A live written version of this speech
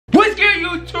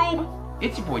YouTube?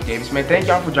 It's your boy Davis, man. Thank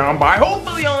y'all for joining by.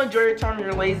 Hopefully y'all enjoy your time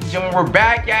here, ladies and gentlemen. We're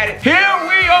back at it. Here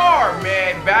we are,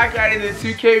 man. Back at it in the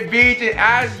 2K beach. And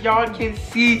as y'all can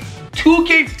see,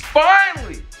 2K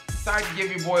finally decided to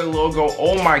give your boy a logo.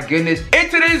 Oh my goodness. In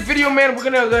today's video, man, we're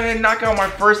gonna go ahead and knock out my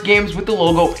first games with the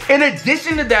logo. In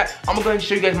addition to that, I'm gonna go ahead and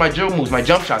show you guys my dribble moves, my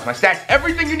jump shots, my stats,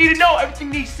 everything you need to know, everything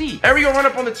you need to see. And we're gonna run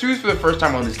up on the twos for the first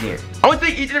time on this game. I wanna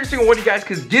thank each and every single one of you guys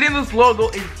because getting this logo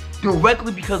is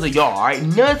directly because of y'all, alright?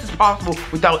 None of this is possible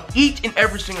without each and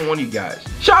every single one of you guys.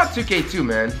 Shout out to 2K2,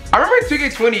 man. I remember in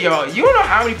 2K20, y'all, you don't know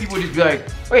how many people just be like,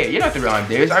 wait, you're not the real I'm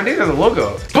Davis. I'm Davis as a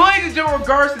logo. But ladies and gentlemen,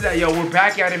 regards to that, yo, we're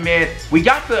back at it, man. We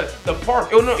got the park,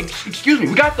 oh no, excuse me,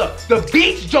 we got the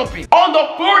beach jumping on the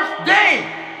first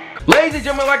day. Ladies and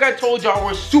gentlemen, like I told y'all,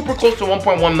 we're super close to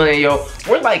 1.1 million, yo.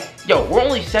 We're like, yo, we're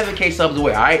only 7K subs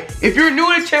away, all right? If you're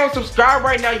new to the channel, subscribe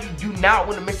right now. You do not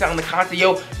want to miss out on the content,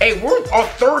 yo. Hey, we're on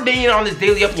third day in on this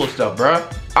daily upload stuff, bro.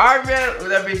 All right, man, with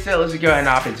that being said, let's just go ahead and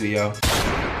hop into it, yo.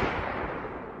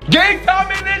 Game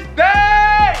time in this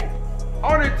day!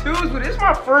 On the twos, but this is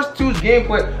my first twos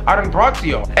gameplay I done brought to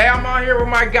y'all. Hey, I'm out here with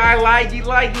my guy, Liggy.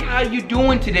 How you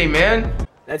doing today, man?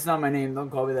 That's not my name, don't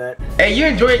call me that. Hey, you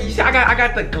enjoy it? You see, I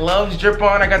got the gloves drip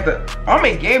on. I got the, I'm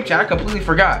in game chat. I completely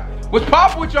forgot. What's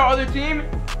poppin' with y'all other team?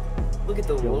 Look at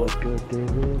the logo.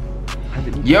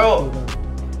 Yo.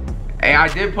 Hey, I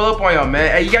did pull up on y'all, man.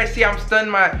 Hey, you guys see I'm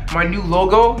stunning my new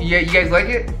logo? Yeah, you guys like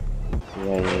it?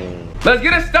 Yeah. Let's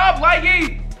get a stop,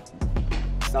 Liggy.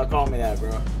 Stop calling me that, bro.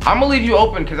 I'm gonna leave you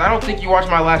open because I don't think you watched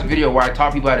my last video where I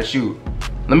taught people how to shoot.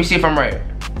 Let me see if I'm right.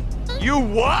 You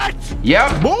what?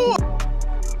 Yep. Boy.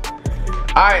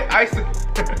 Alright,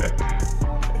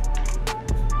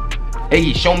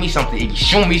 Iggy, show me something, Iggy.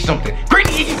 Show me something. Great,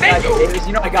 Iggy, thank you. Davis,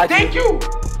 you know I got thank you.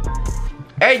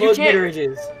 Hey, you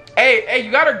can't. Hey,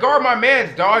 you gotta guard my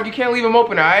mans, dog. You can't leave him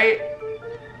open, alright?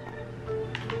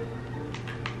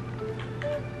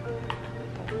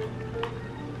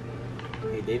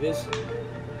 Hey, Davis.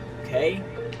 Okay.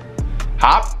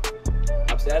 Hop.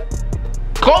 Hop step.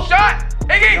 Close shot.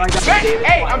 Iggy,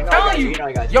 hey, I'm telling you,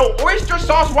 yo, oyster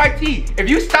sauce white tea. If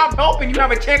you stop helping, you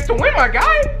have a chance to win, my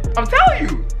guy. I'm telling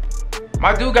you.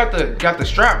 My dude got the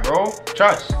strap, bro.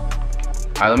 Trust. All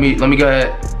right, let me go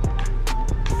ahead.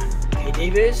 Hey,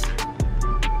 Davis.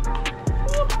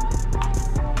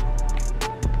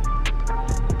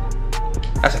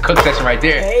 That's a cook session right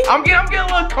there. Okay. I'm getting a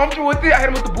little comfortable with it. I hit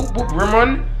him with the boop boop rim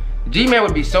run. G-Man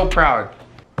would be so proud.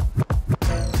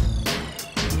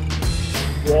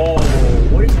 Whoa,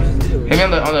 what did you just do? Hit me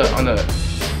on the.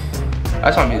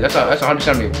 That's on me. That's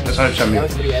 100% me. That's 100% me.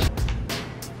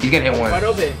 He's gonna hit one. Wide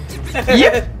open.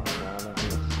 Yeah.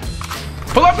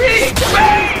 Pull up, Iggy.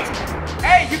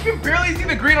 Hey, you can barely see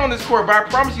the green on this court, but I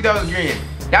promise you that was green.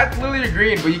 That's literally a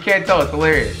green, but you can't tell. It's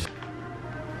hilarious.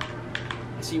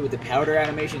 I see you with the powder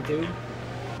animation too.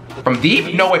 From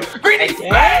deep? No way. Green is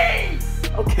bang!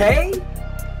 Okay.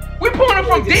 We're pulling it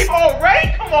from deep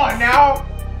already? Come on now.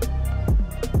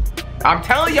 I'm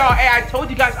telling y'all, hey, I told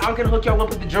you guys I'm gonna hook y'all up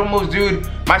with the dribble moves, dude.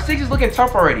 My six is looking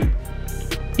tough already.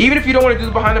 Even if you don't want to do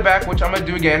the behind the back, which I'm gonna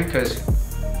do again, because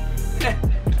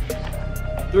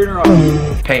 3 in a row.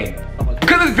 pain.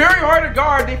 Because it's very hard to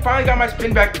guard. They finally got my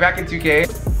spin back in 2K.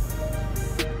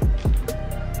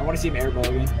 I want to see him airball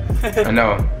again. I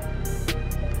know.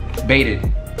 Baited.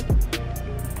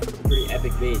 It's a pretty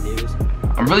epic bait, Davis.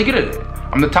 I'm really good at it.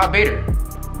 I'm the top baiter.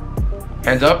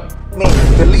 Hands up. Man,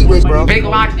 the leeways, bro. Big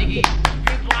locks, Iggy.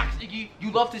 Big locks, Iggy.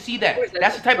 You love to see that.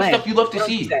 That's the type of stuff you love to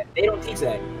see. They don't teach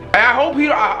that. I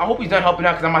hope he's done helping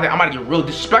out because I'm about to get real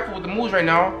disrespectful with the moves right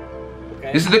now.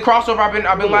 Okay. This is the crossover I've been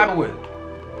labbing with.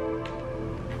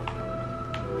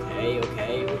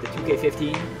 Okay, with the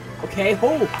 2K15. Okay,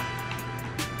 hold.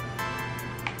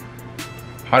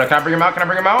 Hold on, can I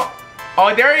bring him out?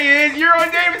 Oh, there he is.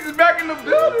 Euron Davis is back in the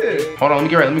building. Hold on,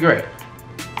 let me get right.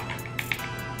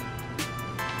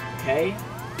 Okay.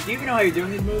 Do you even know how you're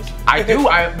doing these moves? I do. Bro,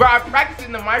 I practiced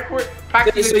in the mic court.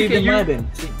 So you've been labbing.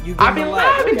 I've been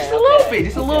labbing just a little bit.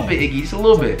 Just a little bit, Iggy. Just a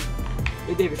little bit.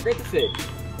 Hey, David, straight to fit.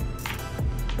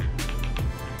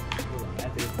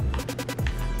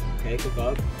 Okay, cook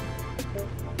up.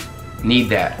 Need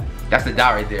that. That's the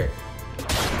dot right there.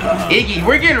 Iggy,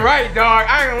 we're getting right, dog.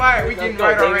 I ain't gonna lie. We're getting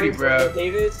right already, bro.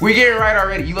 We're getting right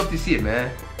already. You love to see it,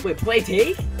 man. Wait, play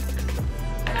take?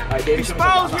 Alright, David,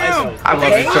 expose him! I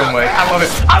love it so much.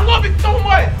 I love it so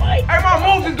much. Hey,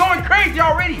 my moves is going crazy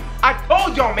already. I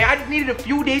told y'all, man. I just needed a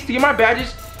few days to get my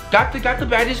badges. Got the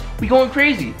badges. We going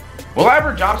crazy. Will I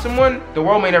ever drop someone? The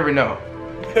world may never know.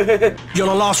 You're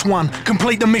the last one.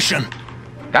 Complete the mission.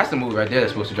 That's the move right there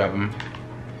that's supposed to drop him.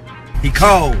 He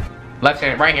cold. Left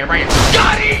hand, right hand, right hand.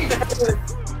 Got him!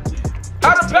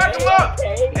 How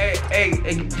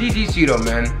hey, GG to you though,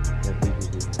 man.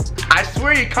 I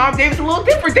swear your Calm Davis a little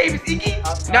different, Davis,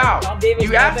 Iggy. Now,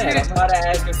 you asked me I'm about to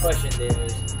ask a question,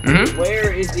 Davis.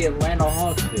 Where is the Atlanta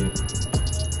Hawks fit?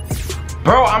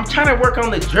 Bro, I'm trying to work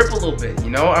on the drip a little bit, you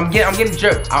know? I'm getting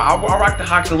drip. I'll rock the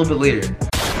Hawks a little bit later.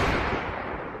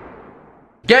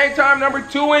 Game time number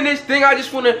 2 in this thing. I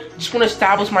just wanna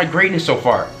establish my greatness so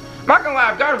far. I'm not gonna lie,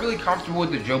 I've gotten really comfortable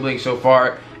with the dribbling so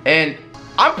far, and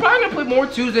I'm probably gonna play more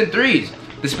 2s than 3s.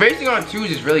 The spacing on 2s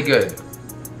is really good.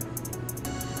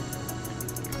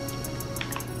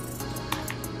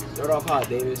 Start off hot,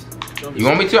 Davis. You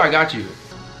want me to? I got you.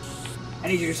 I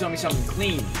need you to show me something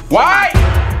clean. Why?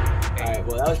 Alright,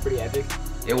 well that was pretty epic.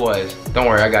 It was. Don't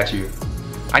worry, I got you.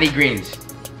 I need greens.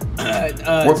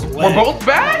 We're both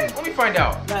bad? Let me find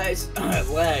out. Nice.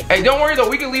 Lag. Hey, don't worry though.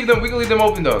 We can leave them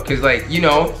open though, cause like you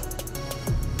know.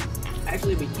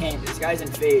 Actually, we can't. This guy's in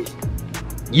phase.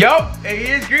 Yup, and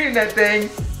he is green in that thing.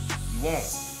 He won't.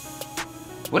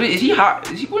 What is he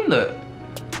hot? Is he putting the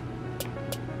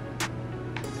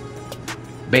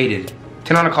baited?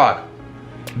 10 on the clock.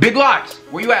 Big Locks,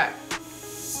 where you at?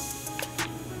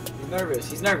 He's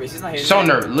nervous. He's nervous. He's not here. So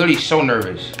nervous. Literally so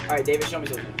nervous. All right, David, show me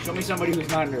something. Show me somebody who's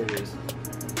not nervous.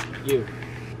 You.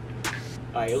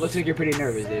 All right, it looks like you're pretty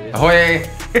nervous, David. Oh yeah.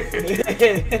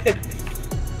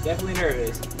 Definitely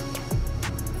nervous.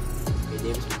 Hey,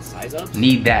 Davis, with the size up.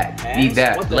 Need that. Pass? Need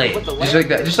that. What the Lay. layup? Just like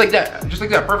that. Just like that. Just like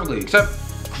that. Perfectly. Except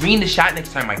green the shot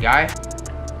next time, my guy.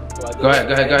 Go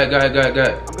ahead.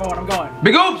 I'm going.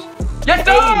 Big oops. Yes,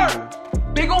 sir.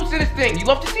 Big oops in this thing. You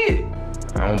love to see it.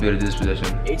 I won't be able to do this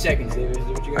possession. 8 seconds, Davis. Do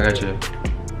what you I gotta got do. you.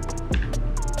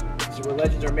 This is where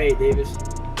legends are made, Davis.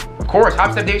 Of course,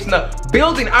 Hop Step Davis in the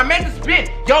building. I meant to spin.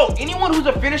 Yo, anyone who's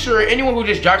a finisher or anyone who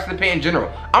just drives to the paint in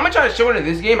general, I'm gonna try to show it in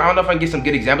this game. I don't know if I can get some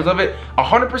good examples of it.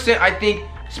 100%, I think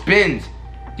spins.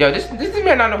 Yo, this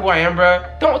man not know who I am, bro.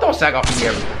 Don't sag off me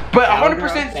ever. But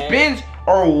 100% spins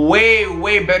are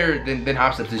way better than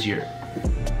hop steps this year.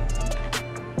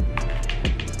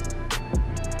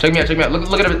 Check me out.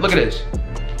 Look at this.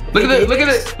 Look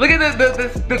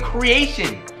at the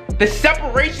creation, the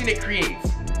separation it creates.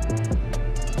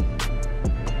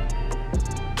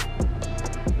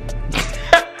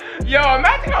 Yo,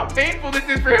 imagine how painful this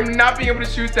is for him not being able to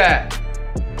shoot that.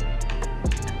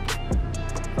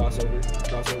 Crossover.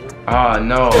 Oh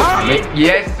no.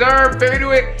 Yes, sir. Fade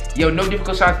to it. Yo, no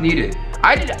difficult shots needed.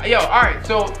 Alright,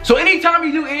 so anytime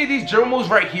you do any of these dribble moves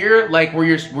right here, like where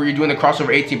you're doing the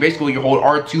crossover 18, basically you hold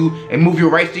R2 and move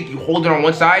your right stick, you hold it on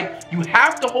one side, you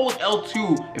have to hold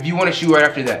L2 if you want to shoot right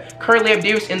after that. Currently I have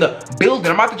Davis in the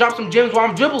building. I'm about to drop some gems while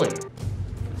I'm dribbling.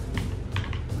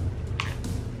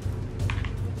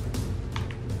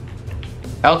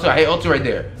 L2, I hit L2 right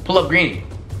there. Pull up Greeny.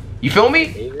 You feel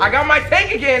me? I got my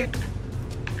tank again.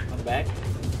 On the back.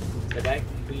 Step back.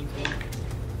 Clean.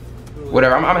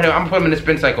 Whatever, I'm gonna put him in the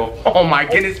spin cycle. Oh my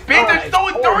goodness, spins are so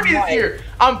authority this year.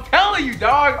 I'm telling you,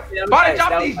 dog. About to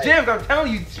drop these gems. I'm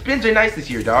telling you, spins are nice this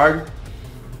year, dog.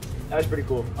 That was pretty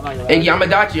cool. I'm not gonna lie. Iggy, I'm a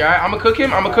dodgy, alright? I'm gonna cook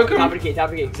him. Top of the key.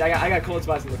 Cause I got cold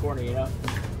spots in the corner, you know.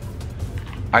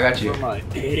 I got you. From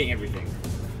hitting everything.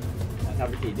 Top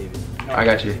of the key, David. No, I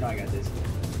got you. No, I got this.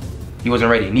 He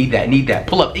wasn't ready. Need that.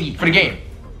 Pull up, Iggy, for the game.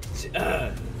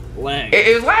 Lag.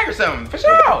 It was lag or something, for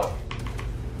sure.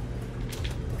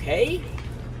 Okay.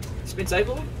 Spin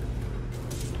cycle.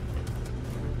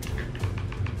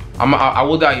 I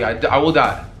will die, I will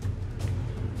die.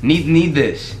 Need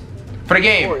this. For the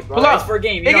game. Course, pull up. It's for a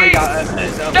game. You know you got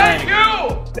Thank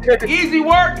you! Easy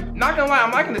work. Not gonna lie,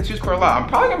 I'm liking the 2 score a lot. I'm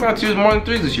probably gonna choose more than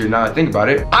 3s this year now that I think about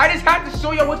it. I just have to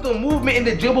show y'all what the movement and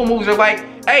the dribble moves are like.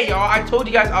 Hey y'all, I told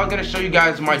you guys I was gonna show you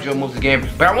guys my dribble moves the game,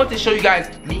 but I want to show you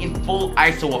guys me in full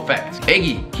ISO effects.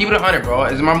 Iggy, keep it 100, bro.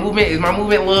 Is my movement a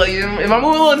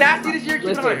little nasty this year? Keep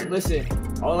it 100. Listen.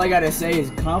 All I gotta say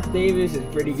is Comp Davis is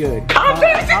pretty good. Comp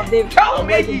Davis? Tell him,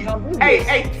 Iggy.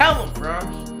 Hey, tell him, bro.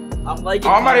 I'm liking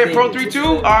I'm about to hit Pro Davis.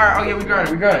 3-2. Alright, okay, we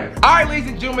going. Alright, ladies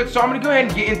and gentlemen, so I'm gonna go ahead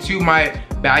and get into my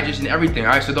badges and everything.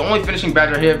 Alright, so the only finishing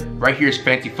badge right here is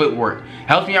fancy footwork.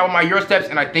 Helps me out with my Euro steps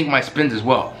and I think my spins as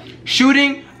well.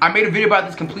 Shooting, I made a video about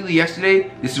this completely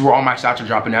yesterday. This is where all my shots are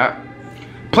dropping at.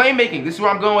 Playmaking, this is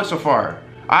where I'm going with so far.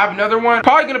 I have another one.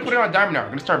 Probably gonna put it on diamond now. I'm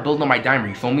gonna start building on my diamond,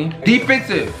 you feel me?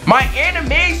 Defensive, my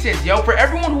animations, yo. For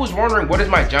everyone who was wondering what is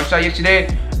my jump shot yesterday,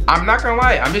 I'm not gonna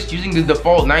lie, I'm just using the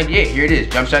default 98. Here it is,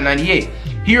 jump shot 98.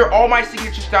 Here are all my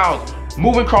signature styles.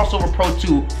 Moving crossover Pro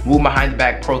 2, move behind the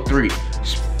back Pro 3.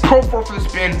 Pro 4 for the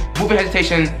spin, moving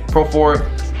hesitation Pro 4.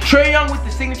 Trae Young with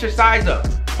the signature size up.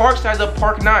 Park size up,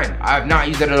 Park 9. I have not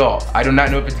used that at all. I do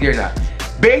not know if it's gear or not.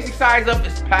 basic size up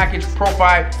package Pro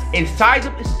 5, and size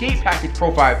up escape package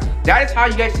Pro 5. That is how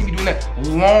you guys see me doing that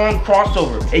long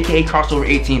crossover, aka crossover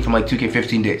 18 from like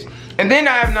 2K15 days. And then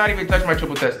I have not even touched my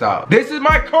triple test style. This is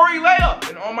my Curry layup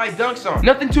and all my dunks on.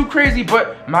 Nothing too crazy,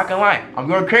 but I'm not gonna lie, I'm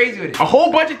going crazy with it. A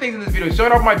whole bunch of things in this video,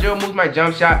 showing off my dribble moves, my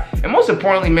jump shot, and most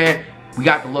importantly, man, we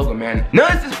got the logo, man.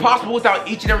 None of this is possible without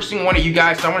each and every single one of you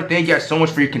guys, so I want to thank you guys so much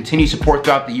for your continued support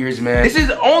throughout the years, man. This is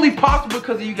only possible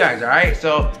because of you guys, all right?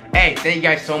 So, hey, thank you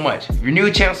guys so much. If you're new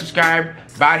to the channel, subscribe.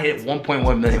 About to hit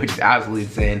 1.1 million, which is absolutely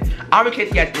insane. I'm gonna catch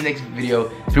you guys in the next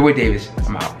video. It's your boy Davis.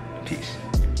 I'm out. Peace.